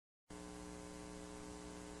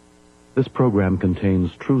This program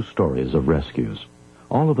contains true stories of rescues.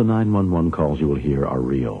 All of the 911 calls you will hear are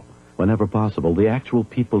real. Whenever possible, the actual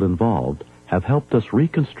people involved have helped us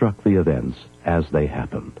reconstruct the events as they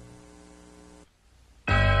happened.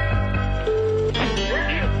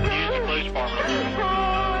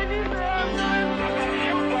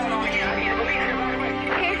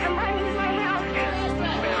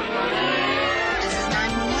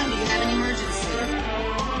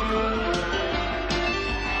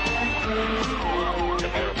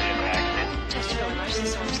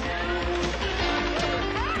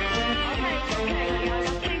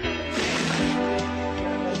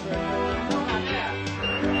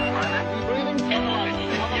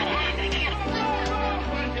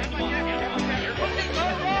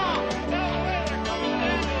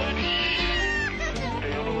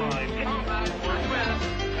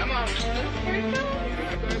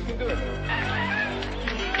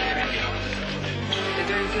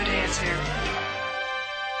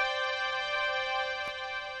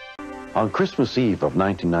 On Christmas Eve of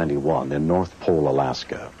 1991 in North Pole,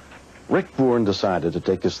 Alaska, Rick Bourne decided to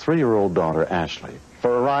take his 3-year-old daughter, Ashley,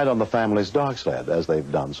 for a ride on the family's dog sled, as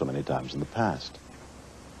they've done so many times in the past.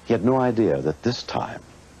 He had no idea that this time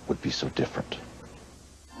would be so different.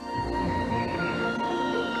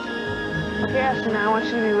 Okay, Ashley, now I want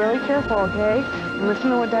you to be really careful, okay? And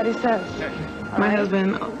listen to what Daddy says. My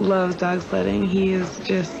husband loves dog sledding. He is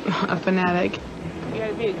just a fanatic. You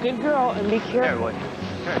gotta be a good girl and be careful.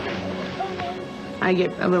 I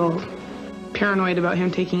get a little paranoid about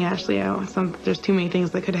him taking Ashley out. There's too many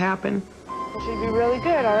things that could happen. You should be really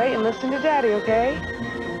good, all right? And listen to Daddy, okay?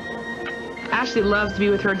 Ashley loves to be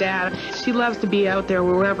with her dad. She loves to be out there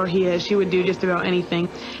wherever he is. She would do just about anything.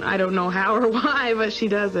 I don't know how or why, but she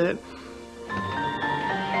does it.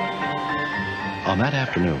 On that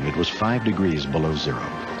afternoon, it was 5 degrees below zero.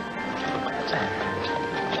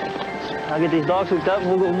 I'll get these dogs hooked up and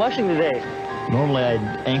we'll go mushing today. Normally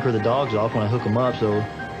I'd anchor the dogs off when I hook them up, so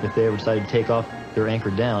if they ever decided to take off, they're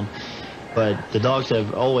anchored down. But the dogs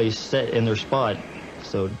have always set in their spot,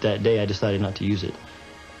 so that day I decided not to use it.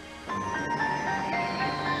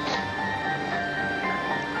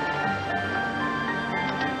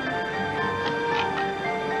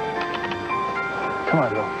 Come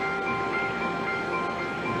on, girl.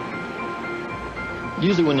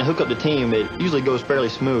 Usually when you hook up the team, it usually goes fairly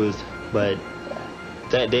smooth, but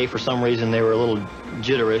that day, for some reason, they were a little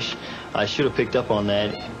jitterish. I should have picked up on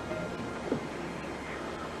that.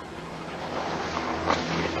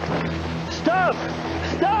 Stop!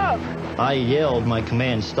 Stop! I yelled my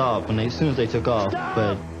command stop as soon as they took off,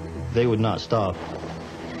 but they would not stop.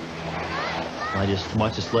 I just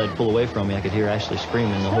watched the sled pull away from me. I could hear Ashley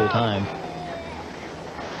screaming the whole time.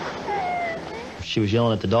 She was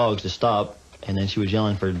yelling at the dogs to stop, and then she was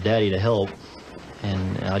yelling for Daddy to help,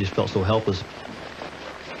 and I just felt so helpless.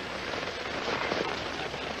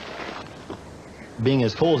 Being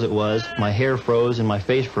as cold as it was, my hair froze and my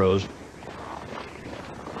face froze.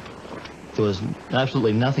 There was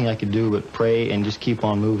absolutely nothing I could do but pray and just keep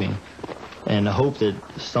on moving and hope that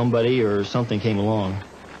somebody or something came along.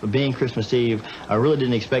 But being Christmas Eve, I really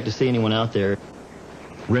didn't expect to see anyone out there.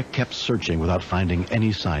 Rick kept searching without finding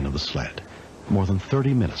any sign of the sled. More than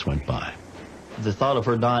 30 minutes went by. The thought of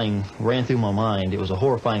her dying ran through my mind. It was a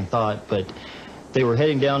horrifying thought, but they were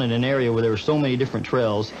heading down in an area where there were so many different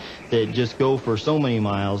trails that just go for so many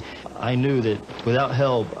miles. I knew that without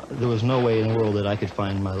help, there was no way in the world that I could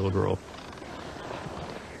find my little girl.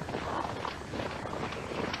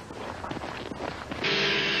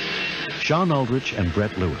 Sean Aldrich and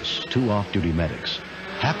Brett Lewis, 2 off-duty medics,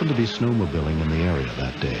 happened to be snowmobiling in the area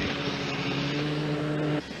that day.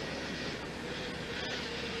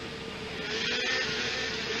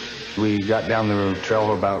 We got down the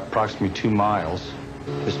trail about approximately 2 miles.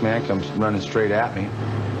 This man comes running straight at me.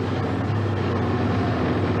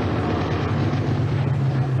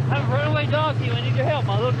 I have a runaway dog to you. I need your help.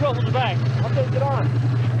 My little girl's in the back. I'll take it on.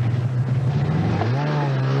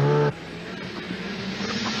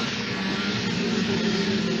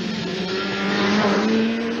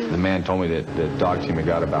 The man told me that the dog team had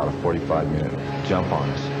got about a 45-minute jump on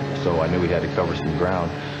us. So I knew we had to cover some ground.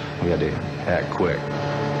 We had to act quick.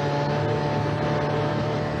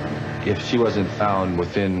 If she wasn't found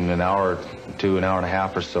within an hour to an hour and a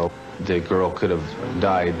half or so, the girl could have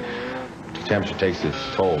died. The temperature takes its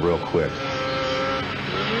toll real quick.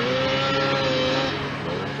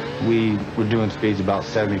 We were doing speeds about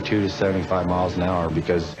 72 to 75 miles an hour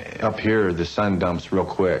because up here the sun dumps real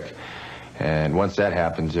quick. And once that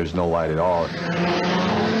happens, there's no light at all.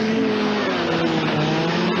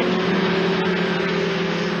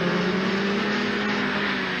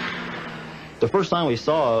 The first sign we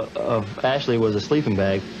saw of Ashley was a sleeping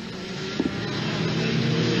bag.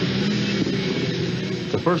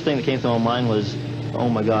 The first thing that came to my mind was, oh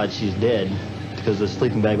my God, she's dead, because the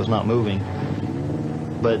sleeping bag was not moving.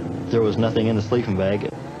 But there was nothing in the sleeping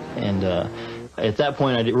bag. And at that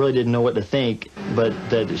point, I really didn't know what to think, but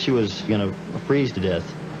that she was going to freeze to death.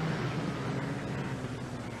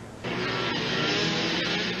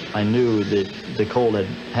 I knew that the cold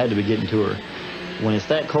had to be getting to her. When it's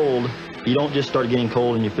that cold, you don't just start getting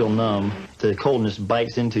cold and you feel numb. The coldness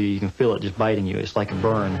bites into you. You can feel it just biting you. It's like a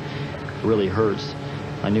burn. It really hurts.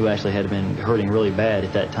 I knew Ashley had been hurting really bad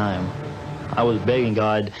at that time. I was begging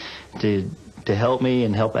God to help me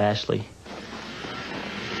and help Ashley.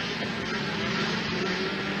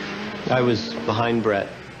 I was behind Brett,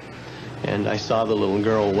 and I saw the little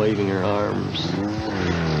girl waving her arms.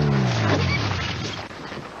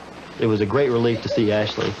 It was a great relief to see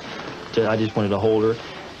Ashley. I just wanted to hold her.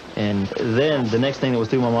 And then the next thing that was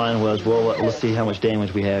through my mind was, well, let's see how much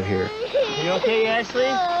damage we have here. Are you okay, Ashley?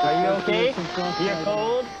 Are you okay? You're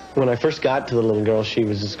cold? When I first got to the little girl, she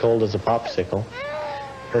was as cold as a popsicle.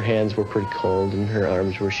 Her hands were pretty cold, and her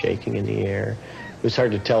arms were shaking in the air. It was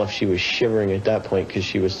hard to tell if she was shivering at that point because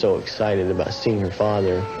she was so excited about seeing her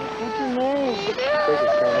father. What's your name?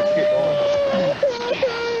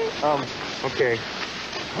 Okay.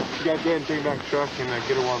 You got Dan take back the truck and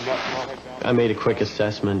get her warmed up and I'll head down. I made a quick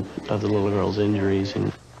assessment of the little girl's injuries,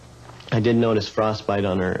 and I did notice frostbite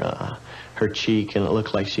on her cheek, and it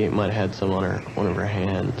looked like she might have had some on one of her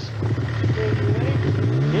hands.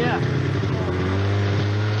 Yeah.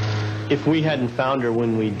 If we hadn't found her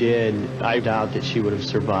when we did, I doubt that she would have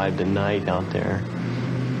survived the night out there.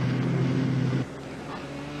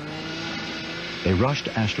 They rushed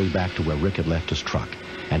Ashley back to where Rick had left his truck,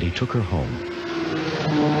 and he took her home.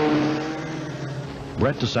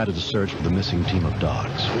 Brett decided to search for the missing team of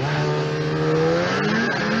dogs.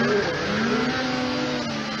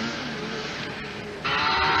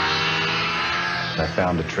 I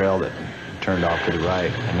found a trail that turned off to the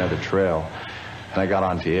right, another trail. And I got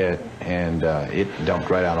onto it, and it dumped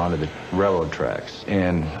right out onto the railroad tracks.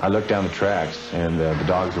 And I looked down the tracks, and the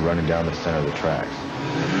dogs were running down the center of the tracks.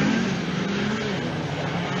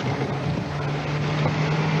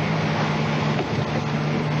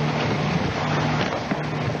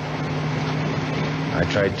 I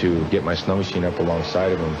tried to get my snow machine up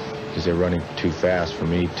alongside of them because they were running too fast for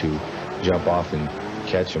me to jump off and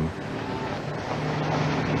catch them.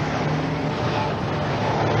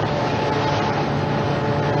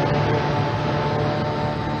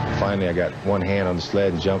 Finally, I got one hand on the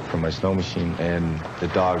sled and jumped from my snow machine, and the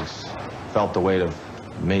dogs felt the weight of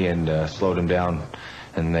me and slowed them down,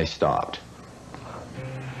 and they stopped.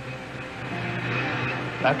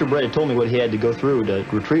 After Brett had told me what he had to go through to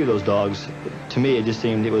retrieve those dogs, to me it just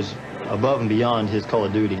seemed it was above and beyond his call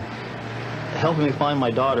of duty. Helping me find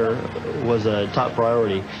my daughter was a top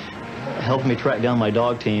priority. Helping me track down my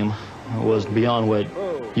dog team was beyond what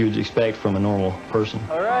you would expect from a normal person.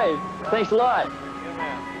 All right. Thanks a lot.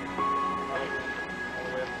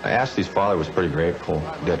 Ashley's father was pretty grateful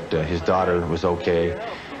that his daughter was okay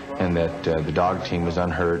and that the dog team was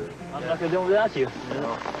unhurt. I'm not going to do it without you.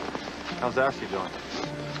 How's Ashley doing?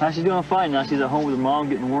 She's doing fine now. She's at home with her mom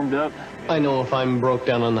getting warmed up. I know if I'm broke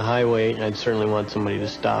down on the highway, I'd certainly want somebody to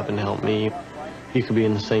stop and help me. You could be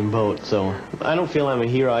in the same boat, so I don't feel I'm a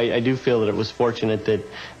hero. I do feel that it was fortunate that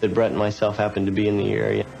Brett and myself happened to be in the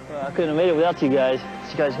area. Well, I couldn't have made it without you guys.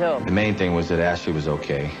 You guys helped. The main thing was that Ashley was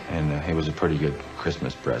okay, and it was a pretty good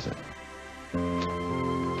Christmas present. Hey,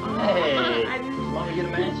 want to get a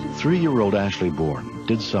match? 3-year-old Ashley Bourne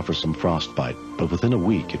did suffer some frostbite, but within a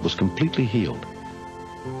week it was completely healed.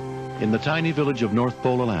 In the tiny village of North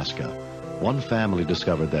Pole, Alaska, one family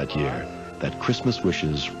discovered that year that Christmas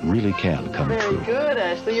wishes really can come true. Very good,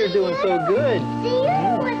 Ashley. You're doing so good.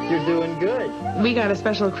 You're doing good. We got a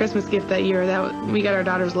special Christmas gift that year. We got our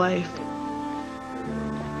daughter's life.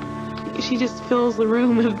 She just fills the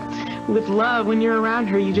room with love. When you're around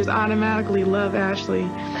her, you just automatically love Ashley.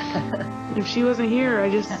 If she wasn't here,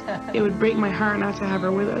 it would break my heart not to have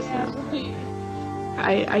her with us now.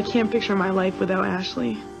 I can't picture my life without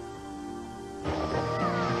Ashley.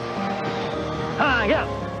 Yeah.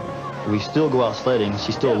 We still go out sledding.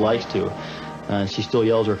 She still likes to. She still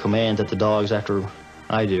yells her commands at the dogs after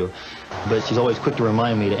I do. But she's always quick to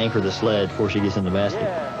remind me to anchor the sled before she gets in the basket.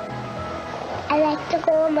 I like to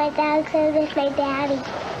go on my dog sled with my daddy.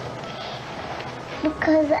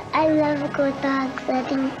 Because I love going dog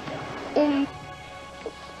sledding. And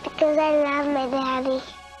because I love my daddy.